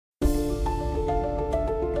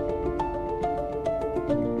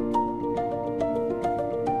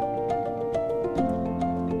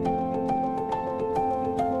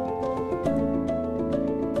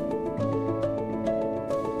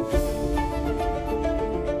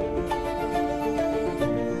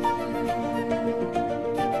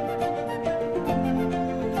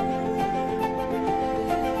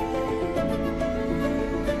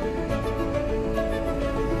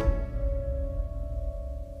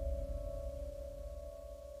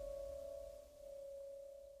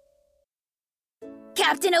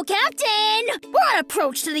Captain, oh Captain! We're on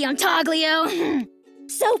approach to the Ontaglio.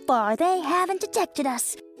 So far, they haven't detected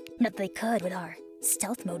us. Not that they could with our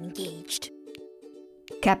stealth mode engaged.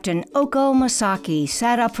 Captain Oko Masaki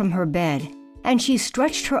sat up from her bed, and she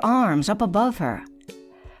stretched her arms up above her.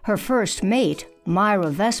 Her first mate, Myra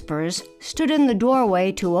Vespers, stood in the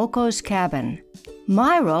doorway to Oko's cabin.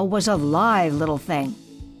 Myra was a live little thing,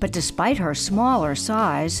 but despite her smaller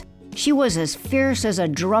size, she was as fierce as a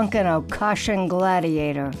drunken Okashan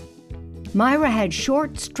gladiator. Myra had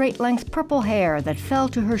short, straight-length purple hair that fell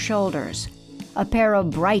to her shoulders, a pair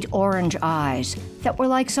of bright orange eyes that were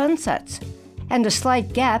like sunsets, and a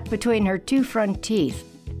slight gap between her two front teeth.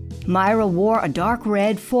 Myra wore a dark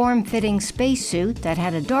red, form-fitting spacesuit that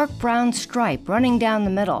had a dark brown stripe running down the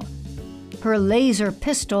middle. Her laser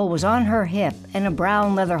pistol was on her hip in a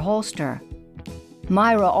brown leather holster.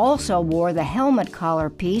 Myra also wore the helmet collar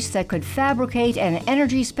piece that could fabricate an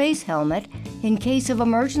energy space helmet in case of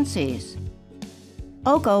emergencies.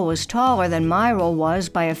 Oko was taller than Myra was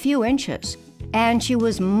by a few inches, and she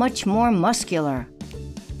was much more muscular.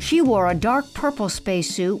 She wore a dark purple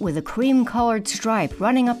spacesuit with a cream-colored stripe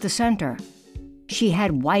running up the center. She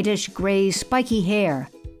had whitish-gray spiky hair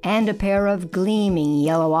and a pair of gleaming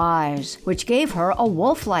yellow eyes, which gave her a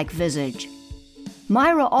wolf-like visage.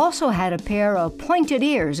 Myra also had a pair of pointed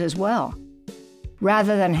ears as well.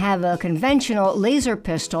 Rather than have a conventional laser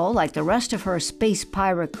pistol like the rest of her space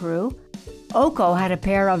pirate crew, Oko had a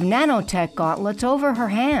pair of nanotech gauntlets over her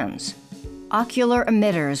hands. Ocular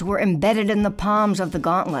emitters were embedded in the palms of the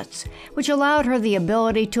gauntlets, which allowed her the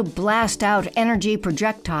ability to blast out energy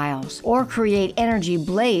projectiles or create energy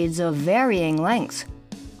blades of varying lengths.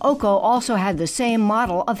 Oko also had the same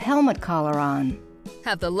model of helmet collar on.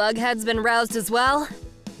 Have the lugheads been roused as well?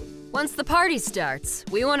 Once the party starts,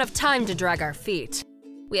 we won't have time to drag our feet.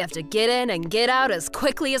 We have to get in and get out as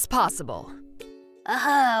quickly as possible.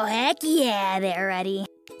 Oh, heck yeah, they're ready.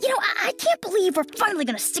 You know, I can't believe we're finally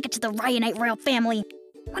gonna stick it to the Ryanite royal family.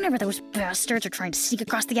 Whenever those bastards are trying to sneak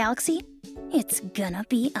across the galaxy, it's gonna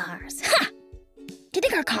be ours. Ha! Do you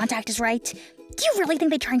think our contact is right? Do you really think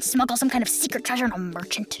they try and smuggle some kind of secret treasure on a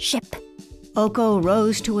merchant ship? Oko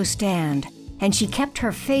rose to a stand, and she kept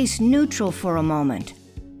her face neutral for a moment.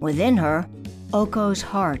 Within her, Oko's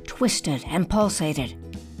heart twisted and pulsated.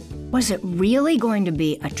 Was it really going to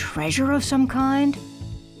be a treasure of some kind?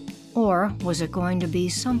 Or was it going to be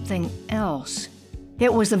something else?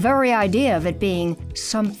 It was the very idea of it being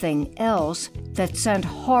something else that sent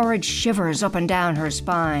horrid shivers up and down her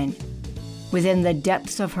spine. Within the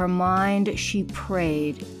depths of her mind, she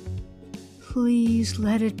prayed, "Please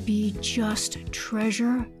let it be just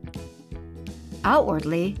treasure."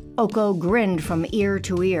 Outwardly, Oko grinned from ear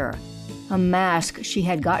to ear, a mask she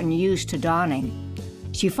had gotten used to donning.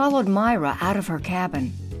 She followed Myra out of her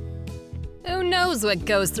cabin. Who knows what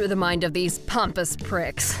goes through the mind of these pompous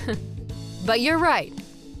pricks? But you're right.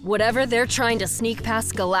 Whatever they're trying to sneak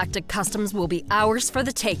past galactic customs will be ours for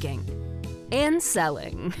the taking. And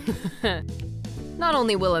selling. Not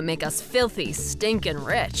only will it make us filthy, stinkin'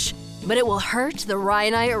 rich, but it will hurt the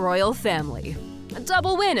Ryanite royal family. A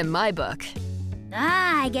double win in my book.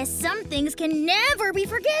 I guess some things can never be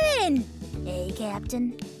forgiven. Eh,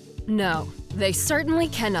 Captain? No, they certainly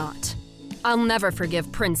cannot. I'll never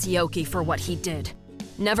forgive Prince Yoki for what he did.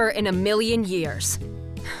 Never in a million years.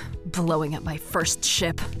 Blowing up my first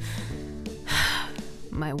ship.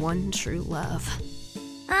 My one true love.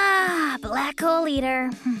 Ah, Black Hole Eater.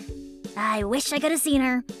 I wish I could have seen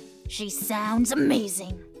her. She sounds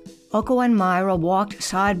amazing. Oko and Myra walked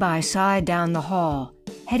side by side down the hall,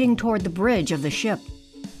 heading toward the bridge of the ship.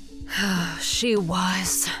 She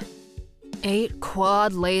was. 8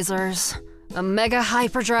 quad lasers, a mega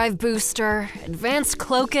hyperdrive booster, advanced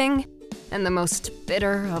cloaking, and the most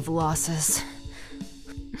bitter of losses.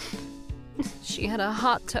 She had a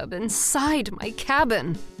hot tub inside my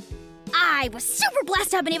cabin. I was super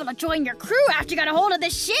blessed to have been able to join your crew after you got a hold of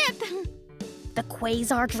this ship. The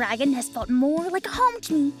Quasar Dragon has felt more like a home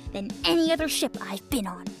to me than any other ship I've been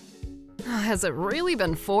on. Has it really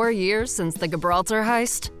been 4 years since the Gibraltar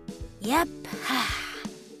heist? Yep.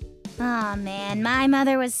 Aw, man, my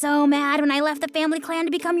mother was so mad when I left the family clan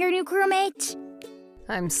to become your new crewmate.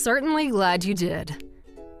 I'm certainly glad you did.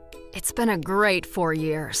 It's been a great 4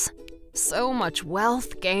 years. So much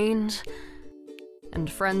wealth gained, and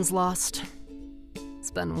friends lost. It's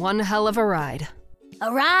been one hell of a ride.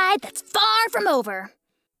 A ride that's far from over.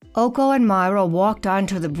 Oko and Myra walked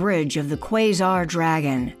onto the bridge of the Quasar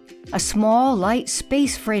Dragon, a small, light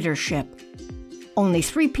space freighter ship. Only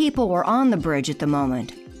 3 people were on the bridge at the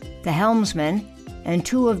moment, the helmsman and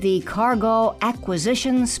 2 of the cargo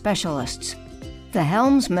acquisition specialists. The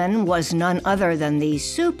helmsman was none other than the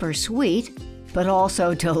super sweet, but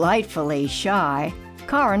also delightfully shy,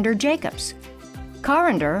 Corinder Jacobs.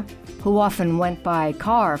 Corinder, who often went by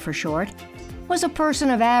Car for short, was a person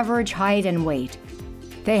of average height and weight.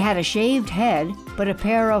 They had a shaved head, but a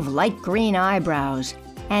pair of light green eyebrows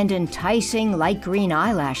and enticing light green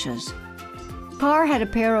eyelashes. Car had a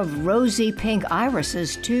pair of rosy pink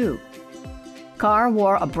irises, too. Car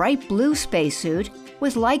wore a bright blue spacesuit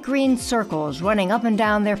with light green circles running up and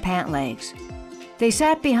down their pant legs. They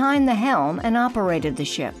sat behind the helm and operated the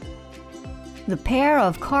ship. The pair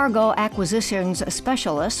of cargo acquisitions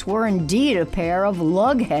specialists were indeed a pair of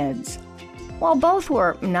lugheads. While both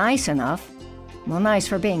were nice enough, well, nice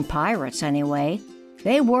for being pirates anyway,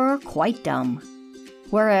 they were quite dumb.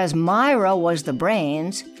 Whereas Myra was the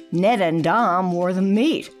brains, Ned and Dom were the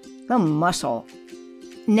meat, the muscle.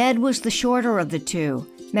 Ned was the shorter of the two,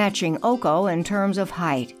 matching Oko in terms of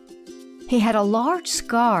height. He had a large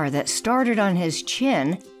scar that started on his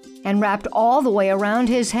chin and wrapped all the way around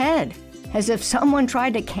his head, as if someone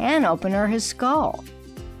tried to can opener his skull.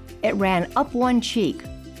 It ran up one cheek,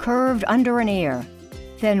 curved under an ear,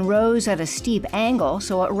 then rose at a steep angle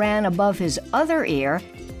so it ran above his other ear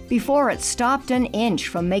before it stopped an inch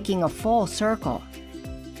from making a full circle.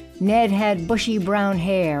 Ned had bushy brown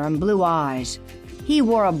hair and blue eyes. He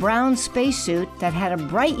wore a brown spacesuit that had a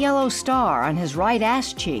bright yellow star on his right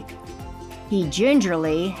ass cheek. He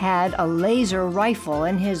gingerly had a laser rifle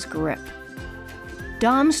in his grip.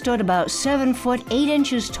 Dom stood about 7 foot 8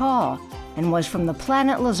 inches tall and was from the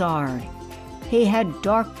planet Lazard. He had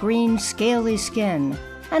dark green scaly skin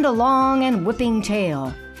and a long and whipping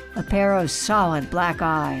tail, a pair of solid black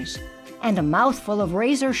eyes, and a mouthful of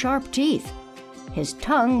razor-sharp teeth. His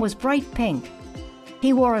tongue was bright pink.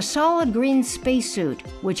 He wore a solid green spacesuit,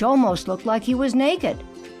 which almost looked like he was naked.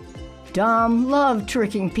 Dom loved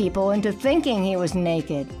tricking people into thinking he was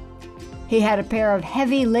naked. He had a pair of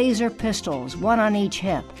heavy laser pistols, one on each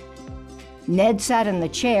hip. Ned sat in the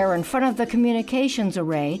chair in front of the communications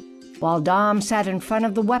array, while Dom sat in front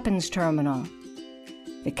of the weapons terminal.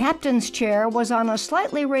 The captain's chair was on a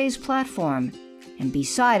slightly raised platform, and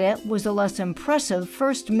beside it was the less impressive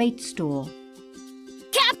first mate stool.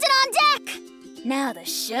 Captain on deck! Now the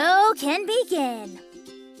show can begin.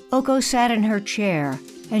 Oko sat in her chair,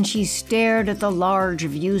 and she stared at the large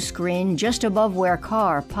view screen just above where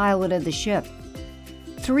Carr piloted the ship.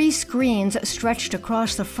 3 screens stretched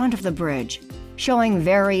across the front of the bridge, showing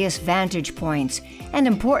various vantage points and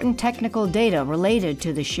important technical data related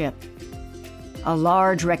to the ship. A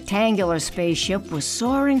large rectangular spaceship was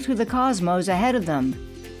soaring through the cosmos ahead of them,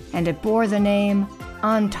 and it bore the name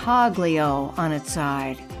Ontaglio on its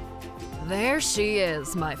side. There she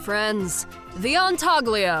is, my friends. The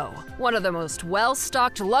Ontaglio, one of the most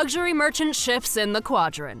well-stocked luxury merchant ships in the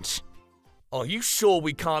quadrant. Are you sure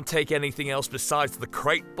we can't take anything else besides the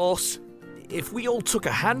crate, boss? If we all took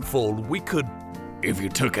a handful, we could... If you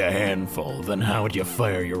took a handful, then how would you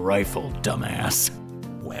fire your rifle, dumbass?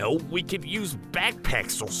 Well, we could use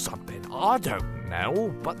backpacks or something. I don't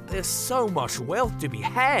know, but there's so much wealth to be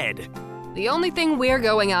had. The only thing we're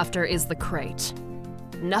going after is the crate.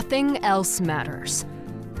 Nothing else matters.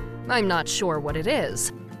 I'm not sure what it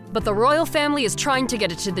is, but the royal family is trying to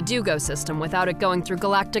get it to the Dugo system without it going through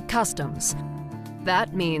galactic customs.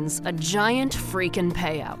 That means a giant freaking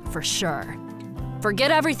payout, for sure.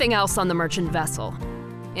 Forget everything else on the merchant vessel.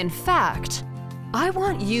 In fact, I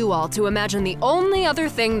want you all to imagine the only other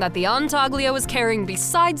thing that the Ontaglio is carrying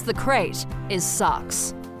besides the crate is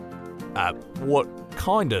socks. What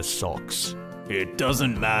kind of socks? It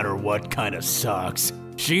doesn't matter what kind of socks.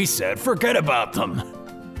 She said forget about them.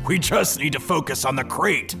 We just need to focus on the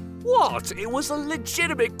crate. What? It was a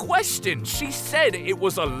legitimate question. She said it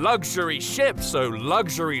was a luxury ship, so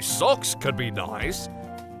luxury socks could be nice.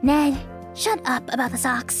 Ned, shut up about the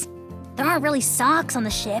socks. There aren't really socks on the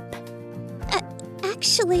ship.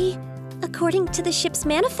 Actually, according to the ship's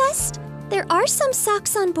manifest, there are some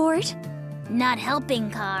socks on board. Not helping,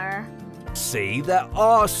 Car. See, there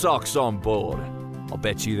are socks on board. I'll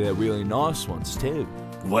bet you they're really nice ones, too.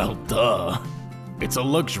 Well, duh. It's a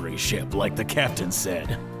luxury ship, like the captain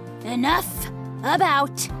said. Enough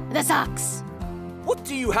about the socks. What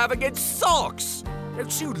do you have against socks?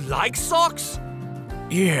 Don't you like socks?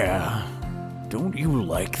 Yeah. Don't you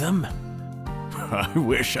like them? I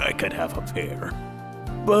wish I could have a pair.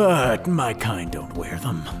 But my kind don't wear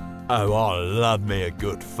them. Oh, I love me a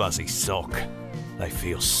good fuzzy sock. They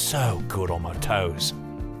feel so good on my toes.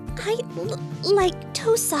 I like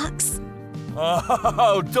toe socks.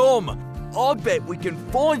 Oh, Dom! I bet we can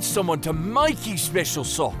find someone to make you special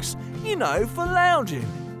socks. You know, for lounging.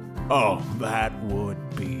 Oh, that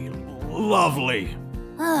would be Lovely.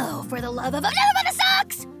 Oh, for the love of another one of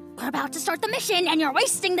socks! We're about to start the mission and you're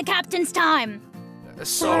wasting the captain's time.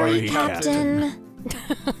 Sorry, Captain.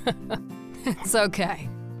 It's okay.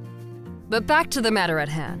 But back to the matter at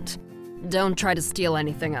hand. Don't try to steal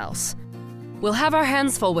anything else. We'll have our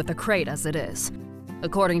hands full with the crate as it is.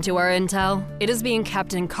 According to our intel, it is being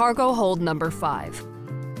kept in cargo hold number 5.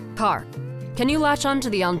 Car, can you latch onto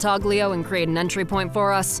the Ontaglio and create an entry point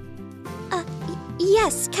for us?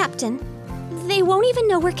 Yes, Captain. They won't even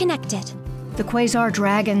know we're connected. The Quasar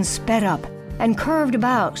Dragon sped up and curved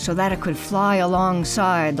about so that it could fly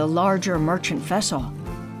alongside the larger merchant vessel.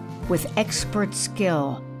 With expert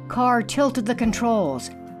skill, Carr tilted the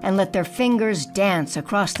controls and let their fingers dance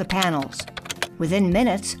across the panels. Within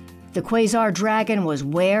minutes, the Quasar Dragon was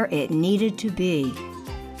where it needed to be.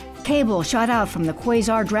 Cable shot out from the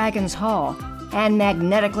Quasar Dragon's hull and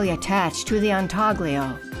magnetically attached to the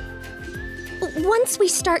Ontaglio. Once we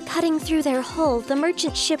start cutting through their hull, the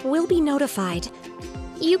merchant ship will be notified.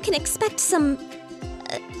 You can expect some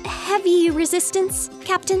heavy resistance,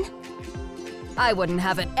 Captain. I wouldn't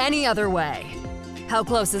have it any other way. How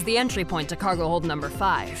close is the entry point to cargo hold number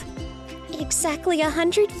 5? Exactly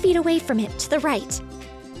 100 feet away from it, to the right.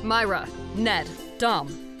 Myra, Ned,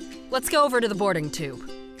 Dom, let's go over to the boarding tube.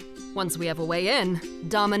 Once we have a way in,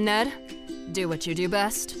 Dom and Ned, do what you do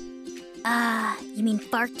best. You mean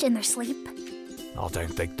fart in their sleep? I don't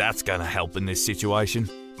think that's gonna help in this situation.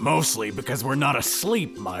 Mostly because we're not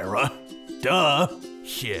asleep, Myra. Duh.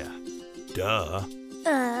 Yeah, duh.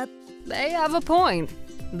 They have a point.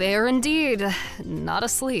 They're indeed not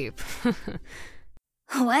asleep.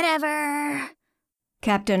 Whatever.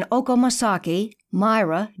 Captain Oko Masaki,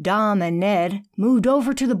 Myra, Dom, and Ned moved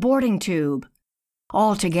over to the boarding tube.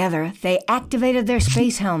 All together, they activated their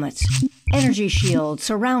space helmets. Energy shields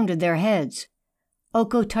surrounded their heads.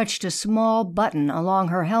 Oko touched a small button along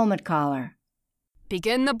her helmet collar.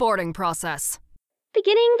 Begin the boarding process.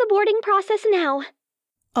 Beginning the boarding process now.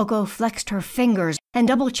 Oko flexed her fingers and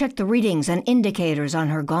double-checked the readings and indicators on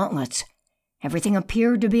her gauntlets. Everything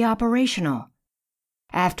appeared to be operational.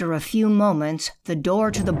 After a few moments, the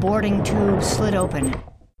door to the boarding tube slid open,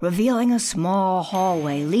 revealing a small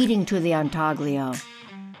hallway leading to the Ontaglio.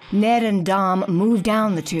 Ned and Dom moved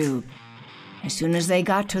down the tube. As soon as they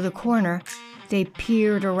got to the corner, they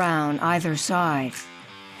peered around either side.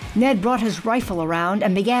 Ned brought his rifle around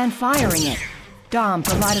and began firing it. Dom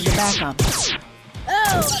provided the backup.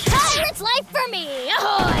 Oh, a pirate's life for me!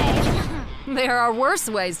 Ahoy! There are worse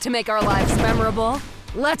ways to make our lives memorable.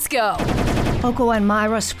 Let's go! Oko and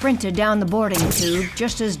Myra sprinted down the boarding tube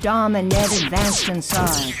just as Dom and Ned advanced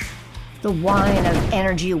inside. The whine of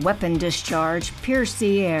energy weapon discharge pierced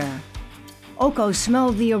the air. Oko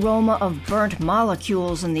smelled the aroma of burnt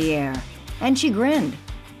molecules in the air, and she grinned.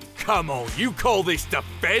 Come on, you call this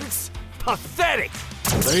defense? Pathetic!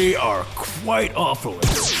 They are quite awful at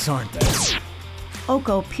this, aren't they?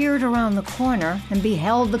 Oko peered around the corner and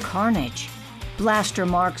beheld the carnage. Blaster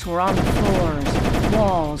marks were on the floors,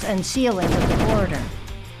 walls, and ceilings of the corridor.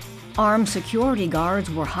 Armed security guards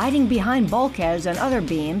were hiding behind bulkheads and other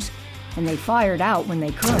beams, and they fired out when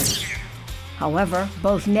they could. However,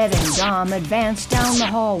 both Ned and Dom advanced down the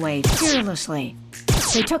hallway fearlessly.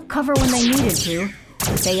 They took cover when they needed to,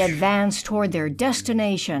 but they advanced toward their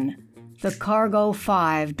destination, the Cargo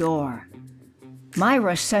 5 door.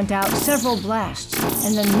 Myra sent out several blasts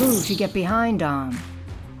and then moved to get behind Dom.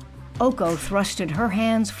 Oko thrusted her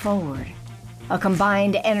hands forward. A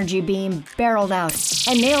combined energy beam barreled out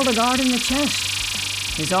and nailed a guard in the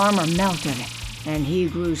chest. His armor melted, and he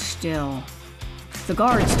grew still. The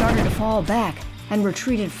guard started to fall back and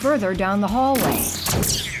retreated further down the hallway.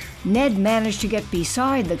 Ned managed to get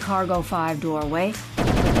beside the Cargo 5 doorway,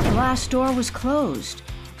 but the glass door was closed.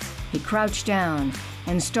 He crouched down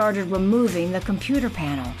and started removing the computer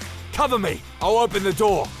panel. Cover me! I'll open the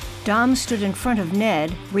door! Dom stood in front of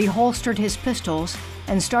Ned, reholstered his pistols,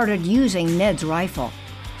 and started using Ned's rifle.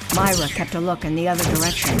 Myra kept a look in the other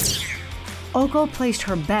direction. Oko placed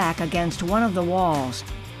her back against one of the walls,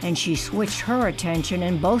 and she switched her attention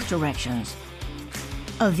in both directions.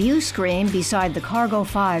 A view screen beside the Cargo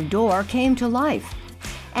 5 door came to life,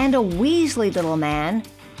 and a weaselly little man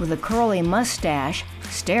with a curly mustache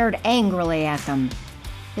stared angrily at them.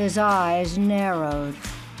 His eyes narrowed.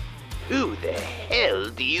 Who the hell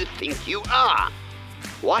do you think you are?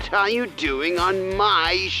 What are you doing on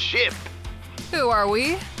my ship? Who are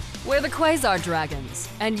we? We're the Quasar Dragons,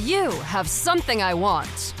 and you have something I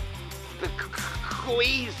want. The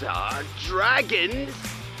Quasar Dragons?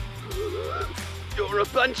 You're a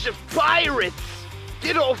bunch of pirates!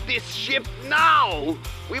 Get off this ship now!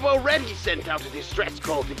 We've already sent out a distress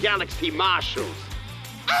call to Galaxy Marshals.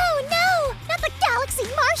 Oh no! Not the Galaxy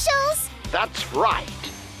Marshals! That's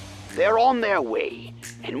right. They're on their way,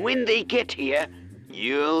 and when they get here,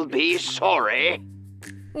 you'll be sorry.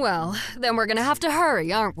 Well, then we're gonna have to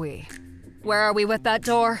hurry, aren't we? Where are we with that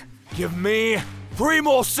door? Give me 3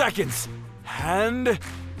 more seconds. And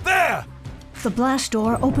there! The blast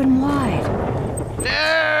door opened wide.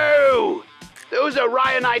 No! Those are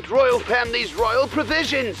Ryanite royal family's royal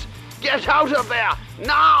provisions. Get out of there,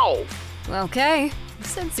 now! Okay,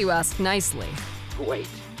 since you asked nicely. Wait,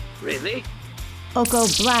 really? Oko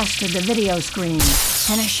blasted the video screen,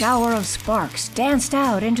 and a shower of sparks danced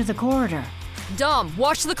out into the corridor. Dom,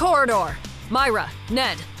 watch the corridor! Myra,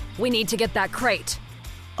 Ned, we need to get that crate.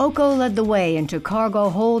 Oko led the way into cargo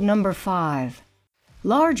hold number 5.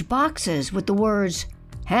 Large boxes with the words,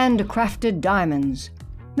 "Handcrafted diamonds.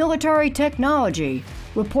 Military technology.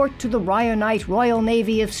 Report to the Ryanite Royal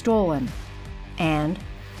Navy if stolen." And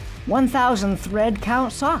 1,000 thread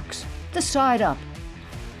count socks, the side up,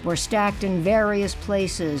 were stacked in various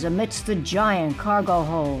places amidst the giant cargo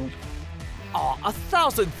hold. Oh,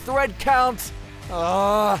 1,000 thread counts?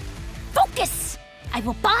 Focus! I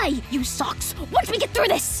will buy you socks once we get through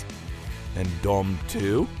this! And Dom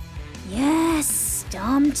too? Yes,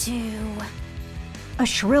 Dom too. A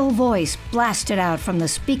shrill voice blasted out from the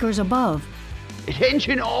speakers above.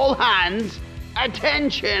 Attention all hands!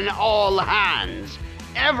 Attention all hands!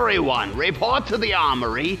 Everyone report to the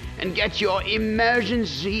armory and get your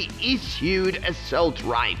emergency issued assault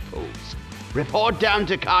rifles. Report down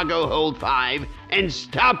to cargo hold 5 and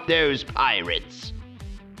stop those pirates.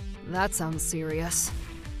 That sounds serious.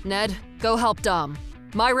 Ned, go help Dom.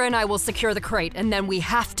 Myra and I will secure the crate, and then we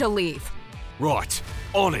have to leave. Right,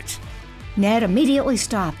 on it. Ned immediately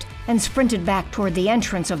stopped and sprinted back toward the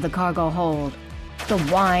entrance of the cargo hold. The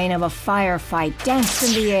whine of a firefight danced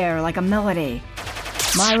in the air like a melody.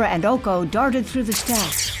 Myra and Oko darted through the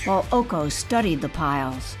stacks, while Oko studied the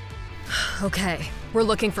piles. Okay, we're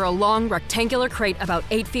looking for a long, rectangular crate about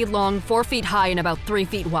 8 feet long, 4 feet high, and about 3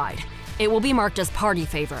 feet wide. It will be marked as party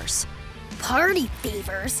favors. Party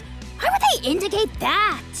favors? Why would they indicate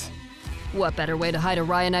that? What better way to hide a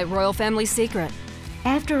Ryanite royal family secret?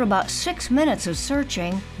 After about 6 minutes of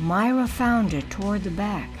searching, Myra found it toward the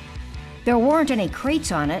back. There weren't any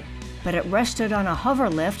crates on it, but it rested on a hover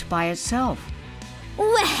lift by itself.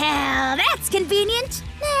 Well, that's convenient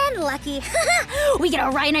and lucky. We get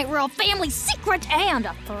a Ryanite royal family secret and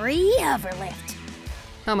a free hoverlift.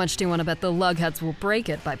 How much do you want to bet the lugheads will break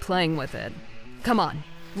it by playing with it? Come on,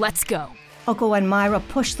 let's go. Oko and Myra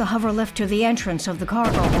pushed the hoverlift to the entrance of the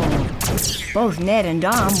cargo hold. Both Ned and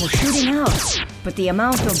Dom were shooting out, but the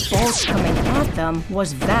amount of bolts coming at them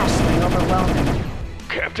was vastly overwhelming.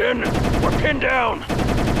 Captain, we're pinned down.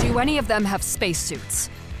 Do any of them have spacesuits?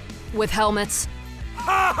 With helmets?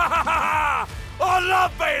 Ha ha ha ha! I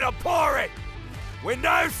love being a pirate!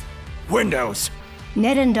 Windows? Windows.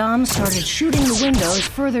 Ned and Dom started shooting the windows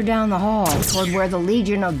further down the hall toward where the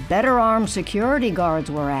legion of better-armed security guards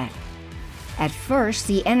were at. At first,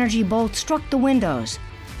 the energy bolt struck the windows,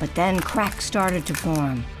 but then cracks started to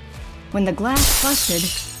form. When the glass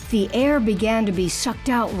busted, the air began to be sucked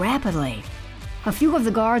out rapidly. A few of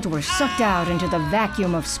the guards were sucked out into the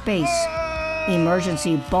vacuum of space.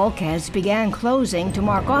 Emergency bulkheads began closing to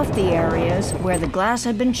mark off the areas where the glass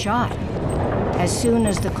had been shot. As soon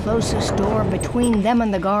as the closest door between them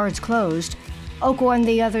and the guards closed, Oko and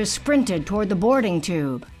the others sprinted toward the boarding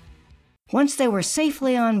tube. Once they were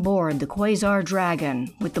safely on board the Quasar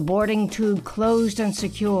Dragon, with the boarding tube closed and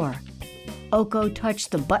secure, Oko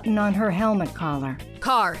touched the button on her helmet collar.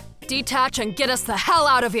 Car, detach and get us the hell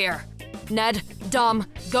out of here! Ned, Dom,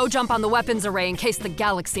 go jump on the weapons array in case the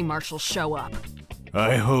Galaxy Marshals show up.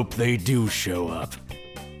 I hope they do show up.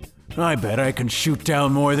 I bet I can shoot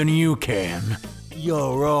down more than you can.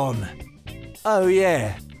 You're on. Oh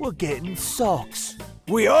yeah, we're getting socks.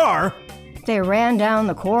 We are? They ran down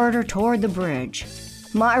the corridor toward the bridge.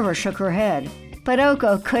 Myra shook her head, but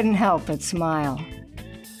Oko couldn't help but smile.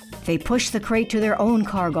 They pushed the crate to their own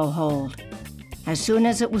cargo hold. As soon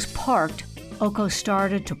as it was parked, Oko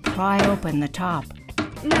started to pry open the top.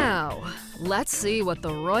 Now, let's see what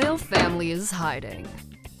the royal family is hiding.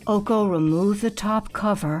 Oko removed the top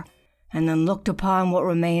cover and then looked upon what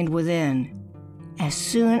remained within. As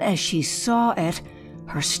soon as she saw it,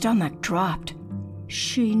 her stomach dropped.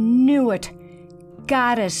 She knew it.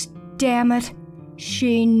 Goddess damn it,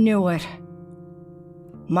 she knew it.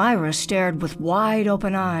 Myra stared with wide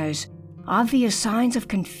open eyes, obvious signs of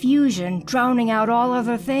confusion drowning out all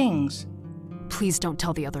other things. Please don't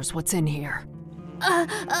tell the others what's in here.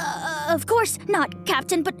 Of course not,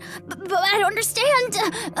 Captain, but I don't understand.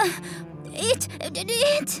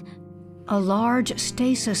 A large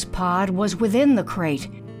stasis pod was within the crate,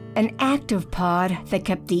 an active pod that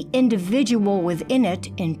kept the individual within it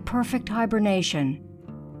in perfect hibernation.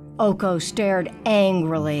 Oko stared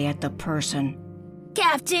angrily at the person.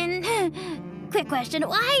 Captain, quick question.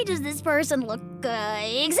 Why does this person look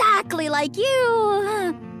exactly like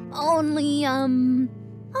you? Only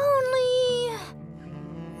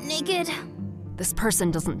naked. This person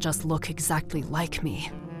doesn't just look exactly like me.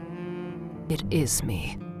 It is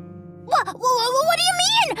me. What do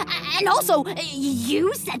you mean? And also,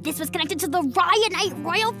 you said this was connected to the Ryanite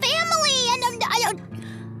royal family, and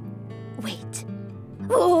Wait,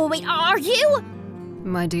 are you?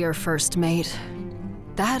 My dear first mate,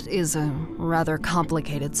 that is a rather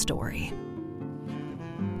complicated story.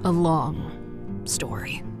 A long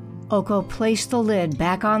story. Oko placed the lid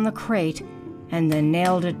back on the crate and then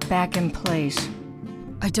nailed it back in place.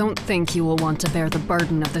 I don't think you will want to bear the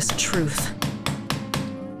burden of this truth.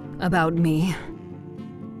 About me,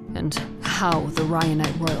 and how the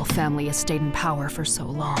Ryanite royal family has stayed in power for so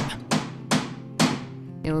long.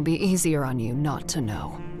 It will be easier on you not to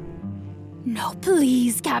know. No,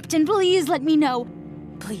 please, Captain, please let me know.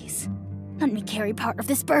 Please, let me carry part of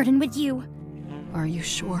this burden with you. Are you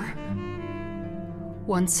sure?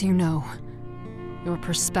 Once you know, your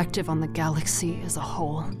perspective on the galaxy as a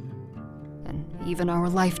whole, and even our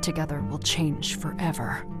life together will change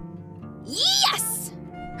forever. Yes!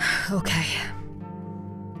 Okay.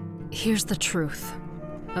 Here's the truth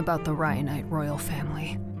about the Ryanite royal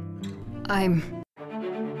family. I'm